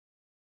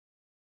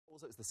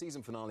Also, it's the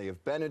season finale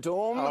of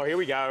Benidorm. Oh, here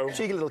we go.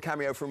 Cheeky little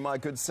cameo from my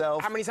good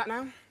self. How many's that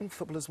now?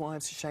 Footballers'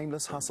 wives,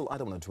 shameless hustle. I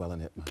don't want to dwell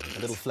on it. A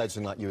little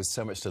fledgling like you has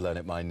so much to learn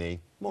at my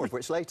knee. More of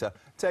which later.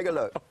 Take a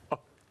look.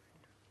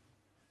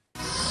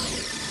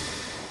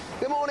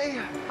 Good morning.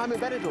 I'm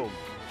in Benidorm.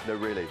 No,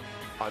 really.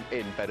 I'm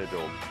in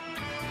Benidorm.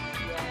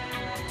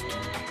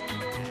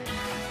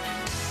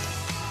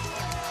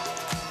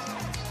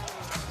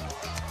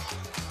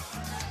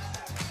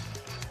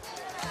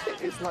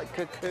 It's like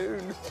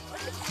Cocoon.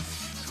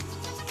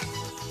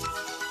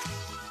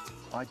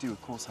 I do,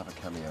 of course, have a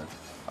cameo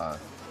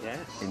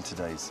in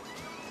today's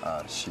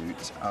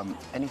shoot.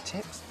 Any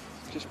tips?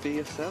 Just be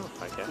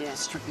yourself, I guess. Yeah.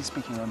 Strictly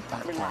speaking, I'm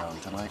background,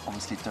 and I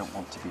obviously don't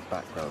want to be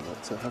background.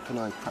 So how can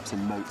I perhaps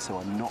emote so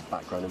I'm not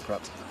background and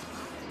perhaps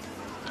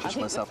push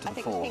myself to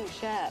the fore? I think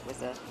the pink shirt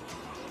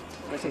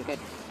was a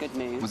good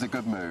move. Was a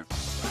good move.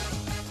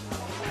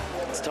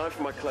 It's time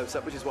for my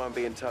close-up, which is why I'm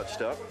being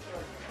touched up.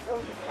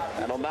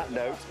 And on that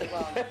note, I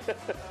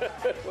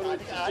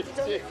don't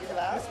think you've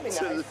asked me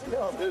to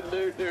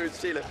Lulu and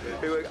Sheila,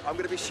 who I'm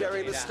going to be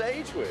sharing the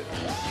stage with.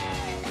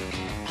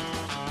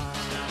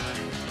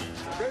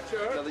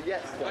 Richard, Another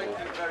yes. thank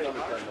you very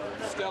much.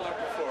 Stellar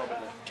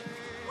performance.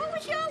 What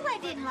was your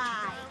wedding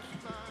like?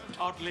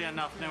 Oddly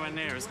enough, nowhere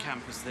near as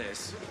camp as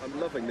this. I'm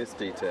loving this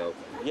detail.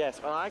 Yes,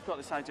 well, I got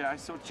this idea. I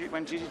saw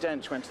when Judi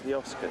Dench went to the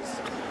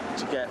Oscars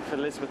to get for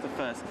Elizabeth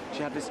I,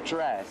 she had this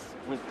dress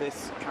with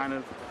this kind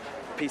of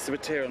piece of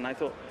material, and I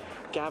thought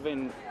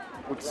Gavin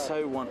would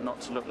so want not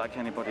to look like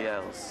anybody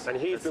else. And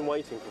he's been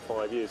waiting for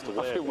 5 years to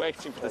wear I've been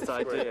waiting for this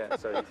idea.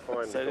 So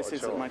this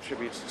is my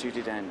tribute to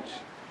Judi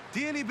Dench.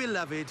 Dearly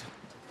beloved,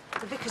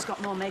 The vicar's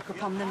got more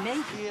makeup on than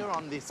me. here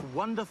on this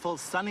wonderful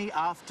sunny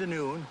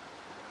afternoon,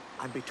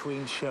 I'm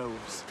between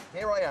shows.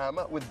 Here I am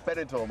with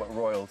Benidorm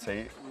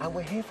royalty, and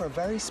we're here for a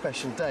very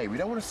special day. We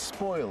don't want to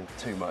spoil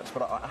too much,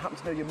 but I happen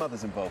to know your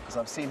mother's involved because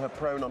I've seen her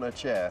prone on her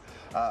chair,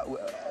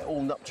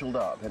 all nuptialed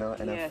up in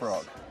her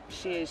frock.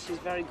 She is. She's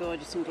very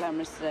gorgeous and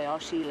glamorous today, our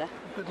Sheila.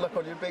 Good luck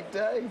on your big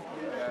day.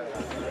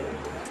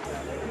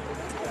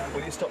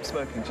 Will you stop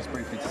smoking just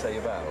briefly to say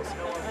your vows?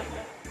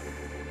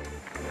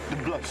 The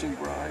blushing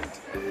bride.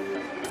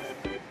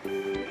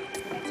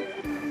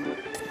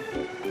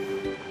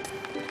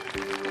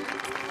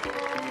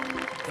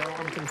 Now,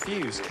 I'm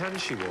confused. Can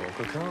she walk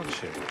or can't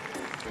she?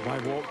 Why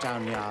walk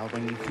down the aisle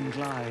when you can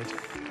glide?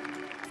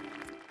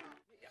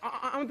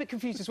 I'm a bit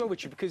confused as well,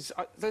 Richard, because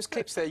those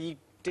clips there, you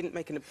didn't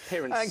make an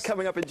appearance. And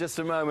coming up in just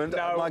a moment,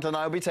 Michael and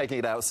I will be taking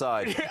it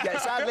outside. Yeah,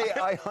 sadly,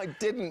 I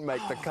didn't make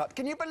the cut.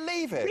 Can you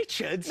believe it?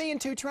 Richard? Me and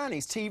two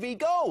trannies, TV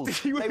gold.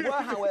 They were,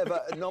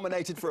 however,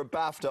 nominated for a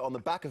BAFTA on the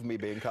back of me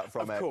being cut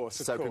from it. Of course.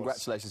 So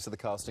congratulations to the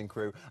casting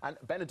crew. And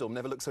Benidorm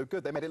never looked so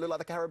good. They made it look like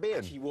the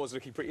Caribbean. He was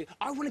looking pretty.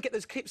 I want to get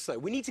those clips, though.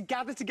 We need to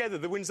gather together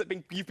the ones that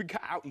you've been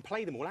cut out and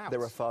play them all out.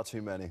 There are far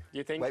too many.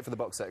 You think? Wait for the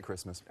box set at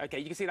Christmas. OK,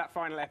 you can see that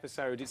final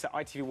episode. It's at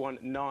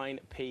ITV1, 9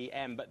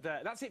 p.m. But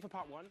that's it for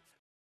part one.